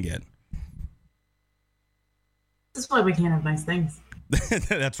what I can get. This is why we can't have nice things.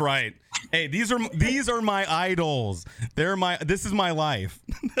 That's right. Hey, these are my idols. This is my life.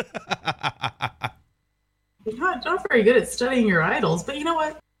 You're not very good at studying your idols, but you know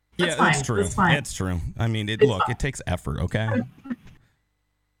what? That's fine. That's true. That's fine. It's true. I mean, it takes effort, okay?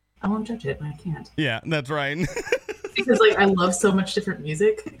 I won't judge it, I can't. Yeah, that's right. Because I love so much different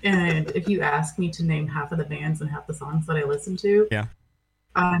music, and if you ask me to name half of the bands and half the songs that I listen to, yeah,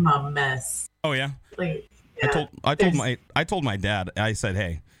 I'm a mess. Oh yeah. Yeah, I told my dad. I said,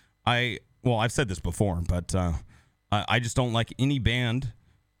 hey, I've said this before, but I just don't like any band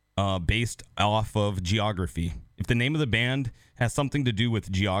based off of geography. If the name of the band has something to do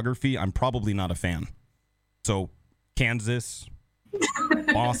with geography, I'm probably not a fan. So, Kansas,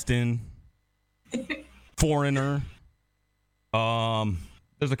 Boston, Foreigner.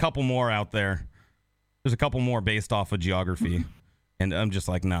 There's a couple more out there. There's a couple more based off of geography. And I'm just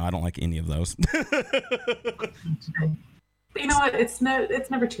like, no, I don't like any of those. But you know what? It's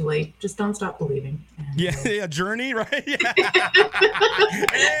never too late. Just don't stop believing. Yeah, Journey, right? Yeah.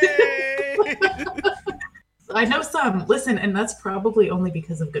 Hey! I know some. Listen, and that's probably only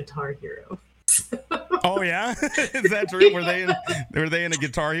because of Guitar Hero. Oh yeah, is that true? Were they in a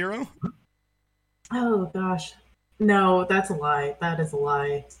Guitar Hero? Oh gosh, no, that's a lie. That is a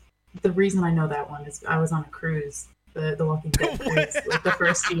lie. The reason I know that one is I was on a cruise. The Walking Dead cruise, like the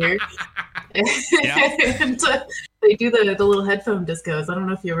first year. And they do the little headphone discos. I don't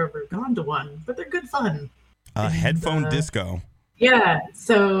know if you've ever gone to one, but they're good fun. Headphone disco. Yeah,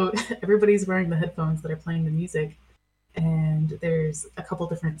 so everybody's wearing the headphones that are playing the music, and there's a couple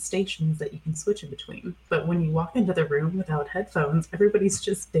different stations that you can switch in between. But when you walk into the room without headphones, everybody's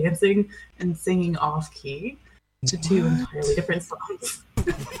just dancing and singing off key to two entirely different songs.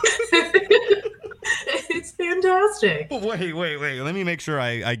 It's fantastic. Wait. Let me make sure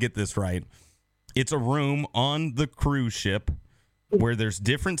I get this right. It's a room on the cruise ship where there's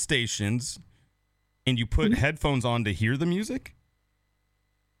different stations, and you put headphones on to hear the music?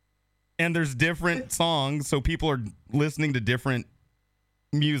 And there's different songs, so people are listening to different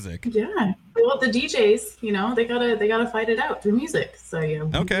music. Yeah. Well, the DJs, they gotta fight it out through music. So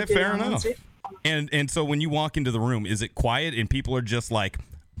okay, fair enough. And so when you walk into the room, is it quiet and people are just like,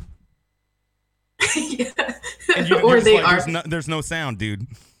 Yeah. and you're Or just they like, are. there's no sound, dude.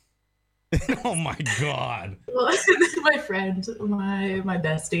 Oh my God. Well, my friend, my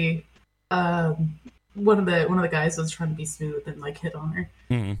bestie, one of the guys was trying to be smooth and like hit on her,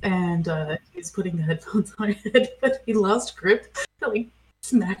 and he was putting the headphones on her head, but he lost grip, and, like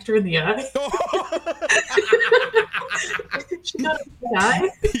smacked her in the eye. She got a big eye.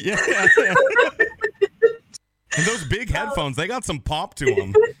 Yeah. And those big headphones, they got some pop to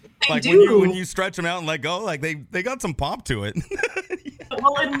them. Like do. when you stretch them out and let go, like they got some pop to it.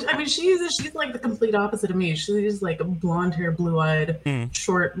 Well, and I mean, she's like the complete opposite of me. She's like a blonde hair, blue eyed,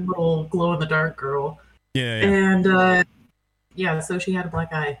 short, little glow in the dark girl. Yeah. And so she had a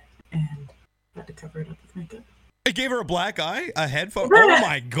black eye and had to cover it up with makeup. It gave her a black eye, a headphone. Oh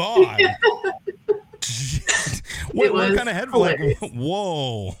my God! What kind of headphone? Like,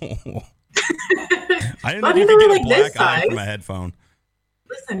 whoa! I didn't know you could get a black eye from a headphone.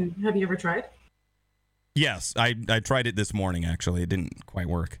 Listen, have you ever tried? Yes, I tried it this morning. Actually, it didn't quite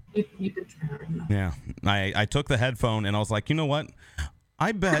work. You did try hard enough. Yeah, I took the headphone and I was like, you know what?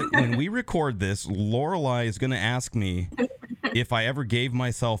 I bet when we record this, Lorelai is going to ask me if I ever gave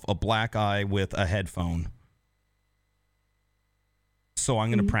myself a black eye with a headphone. So I'm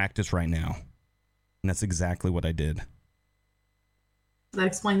going to practice right now. And that's exactly what I did. That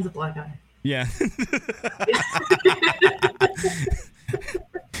explains the black eye. Yeah.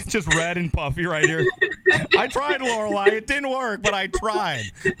 Just red and puffy right here. I tried, Lorelai. It didn't work, but I tried.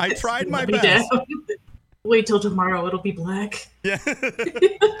 I tried my best. Wait till tomorrow. It'll be black. Yeah.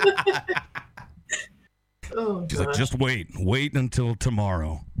 Oh, she's like, just wait. Wait until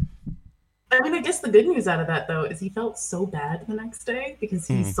tomorrow. I mean, I guess the good news out of that, though, is he felt so bad the next day because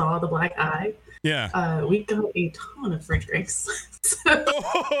he saw the black eye. Yeah. We got a ton of free drinks.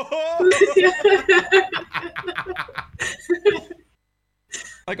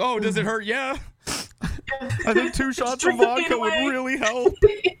 Like, oh, does it hurt? Yeah. I think 2 shots of vodka would really help.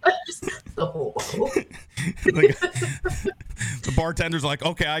 Just the whole bottle. Like, the bartender's like,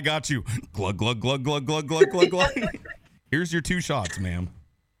 okay, I got you. Glug, glug, glug, glug, glug, glug, glug, glug. Here's your 2 shots, ma'am.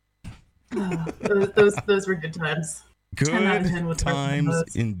 Those were good times. Good 10 out of 10 with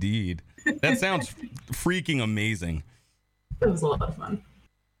times indeed. That sounds freaking amazing. It was a lot of fun.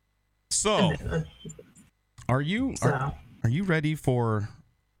 So, are you ready for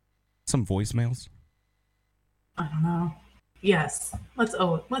some voicemails? I don't know. Yes. Let's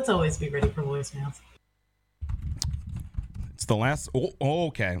always be ready for voicemails. It's the last. Oh,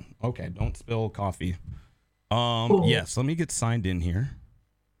 okay. Okay, don't spill coffee. Yes, let me get signed in here.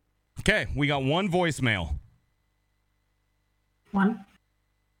 Okay, we got one voicemail. One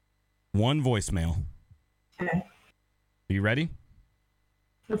voicemail. Okay. Are you ready?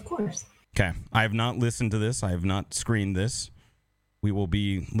 Of course. Okay. I have not listened to this. I have not screened this. We will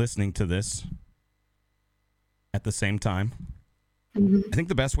be listening to this at the same time. I think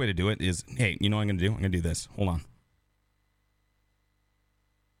the best way to do it is, hey, you know what I'm going to do? I'm going to do this. Hold on.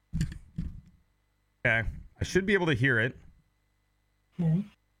 Okay. I should be able to hear it. Okay.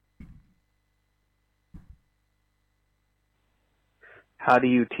 How do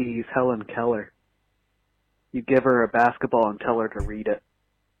you tease Helen Keller? You give her a basketball and tell her to read it.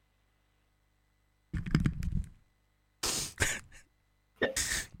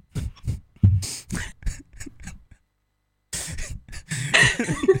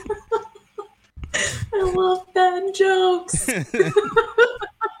 I love bad jokes.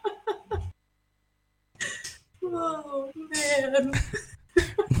 Oh, man.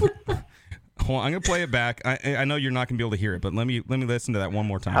 Hold on, I'm going to play it back. I know you're not going to be able to hear it, but let me listen to that one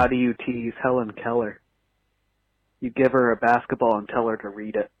more time. How do you tease Helen Keller? You give her a basketball and tell her to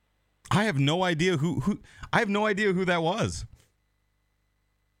read it. I have no idea who that was.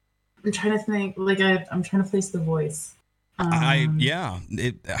 I'm trying to think. I'm trying to place the voice.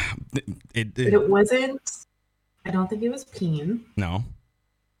 It wasn't. I don't think it was Peen. No.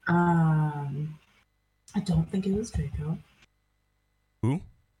 I don't think it was Draco. Who?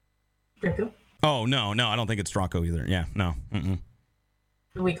 Draco. Oh no, I don't think it's Draco either. Yeah, no.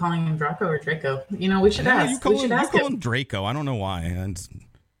 Are we calling him Draco or Draco? You know, we should ask. You call him Draco. I don't know why.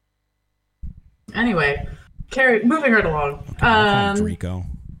 Anyway, moving right along. Draco.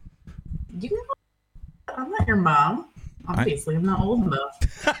 You know, I'm not your mom. Obviously, I'm not old enough.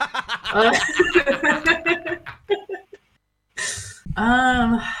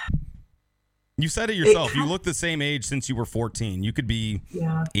 You said it yourself. You look the same age since you were 14. You could be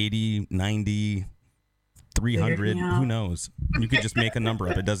 80, 90, 300. Who knows? You could just make a number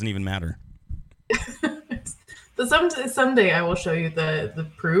up. It doesn't even matter. So someday I will show you the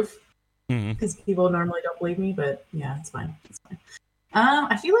proof Mhm. because people normally don't believe me, but yeah, it's fine. It's fine.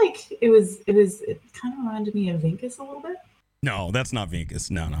 I feel like it kind of reminded me of Vinkus a little bit. No, that's not Vinkus.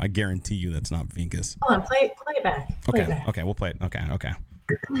 No, I guarantee you that's not Vinkus. Hold on, play it back. Play it Okay, back. okay, we'll play it. Okay.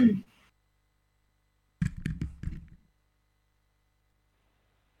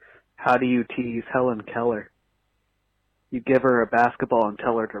 How do you tease Helen Keller? You give her a basketball and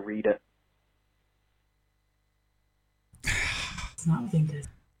tell her to read it. It's not Vinkus.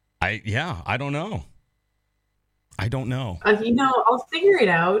 I don't know. I don't know. I'll figure it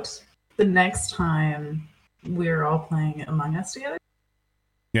out the next time we're all playing Among Us together.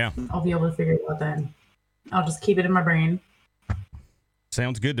 Yeah. I'll be able to figure it out then. I'll just keep it in my brain.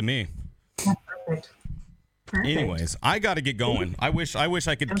 Sounds good to me. Perfect. Anyways, I got to get going. I wish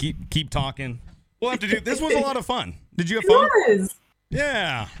I could keep talking. We'll have to do. This was a lot of fun. Did you have fun? It was.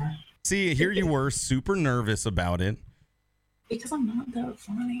 Yeah. See, here you were, super nervous about it. Because I'm not that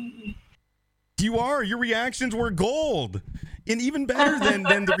funny. You are. Your reactions were gold. And even better than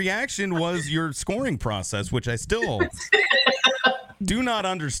the reaction was your scoring process, which I still do not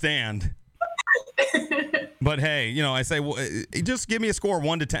understand. But hey, I say, well, just give me a score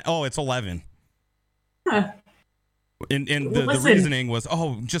 1 to 10. Oh, it's 11. Huh. And the reasoning was,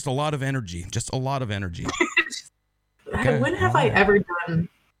 just a lot of energy. Just a lot of energy. Okay. When have I ever done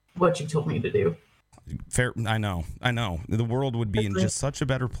what you told me to do? Fair. I know. The world would be in just such a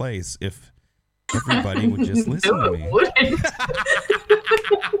better place if everybody would just listen to me. It wouldn't.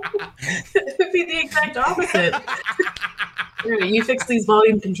 It would be the exact opposite. Right, you fix these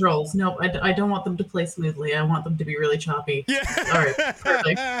volume controls. No, I don't want them to play smoothly. I want them to be really choppy. Yeah. All right.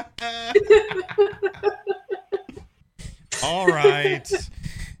 Perfect. All right.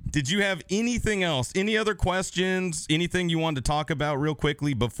 Did you have anything else? Any other questions? Anything you wanted to talk about real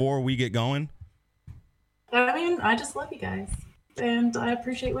quickly before we get going? I mean, I just love you guys, and I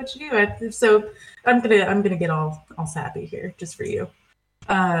appreciate what you do. So I'm gonna get all sappy here just for you,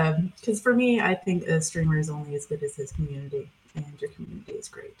 because for me, I think a streamer is only as good as his community, and your community is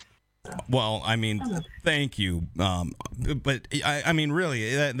great. So, well, I mean, thank you. But I mean,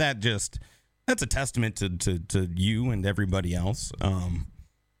 really, that's a testament to you and everybody else.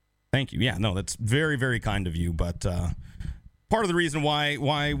 Thank you. Yeah, no, that's very, very kind of you. But part of the reason why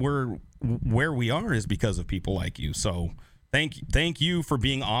we're where we are is because of people like you. So thank you for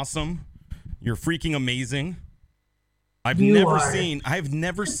being awesome. You're freaking amazing. I've never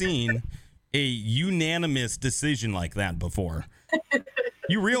seen a unanimous decision like that before.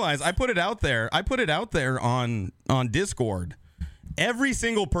 You realize I put it out there on Discord. Every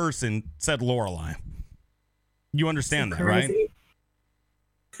single person said Lorelai. You understand that, right?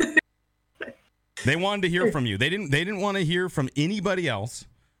 They wanted to hear from you. They didn't want to hear from anybody else.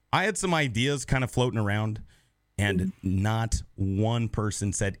 I had some ideas kind of floating around, and not one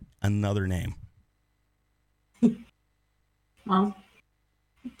person said another name. Well,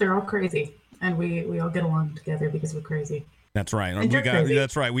 they're all crazy, and we all get along together because we're crazy. That's right. And crazy.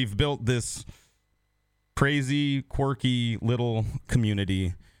 That's right. We've built this crazy, quirky little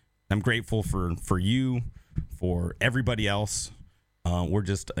community. I'm grateful for you, for everybody else. We're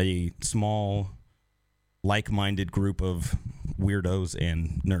just a small, like-minded group of weirdos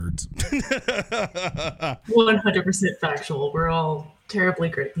and nerds. 100% factual. We're all terribly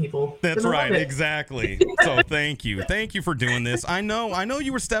great people. That's right, exactly. So thank you for doing this. I know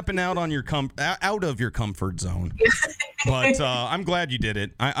you were stepping out on your out of your comfort zone, but I'm glad you did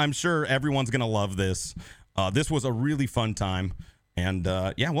it. I'm sure everyone's gonna love this. This was a really fun time, and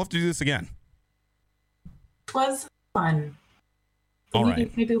we'll have to do this again. It was fun. All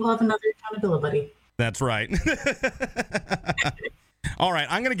right. Maybe we'll have another accountability buddy. That's right. All right,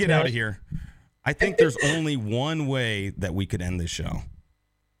 I'm going to get out of here. I think there's only one way that we could end this show.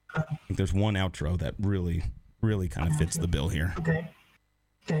 I think there's one outro that really, really kind of fits the bill here. Okay.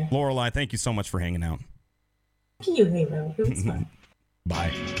 Lorelai, thank you so much for hanging out. Thank you, Heylow. It was fun.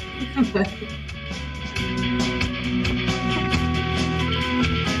 Bye.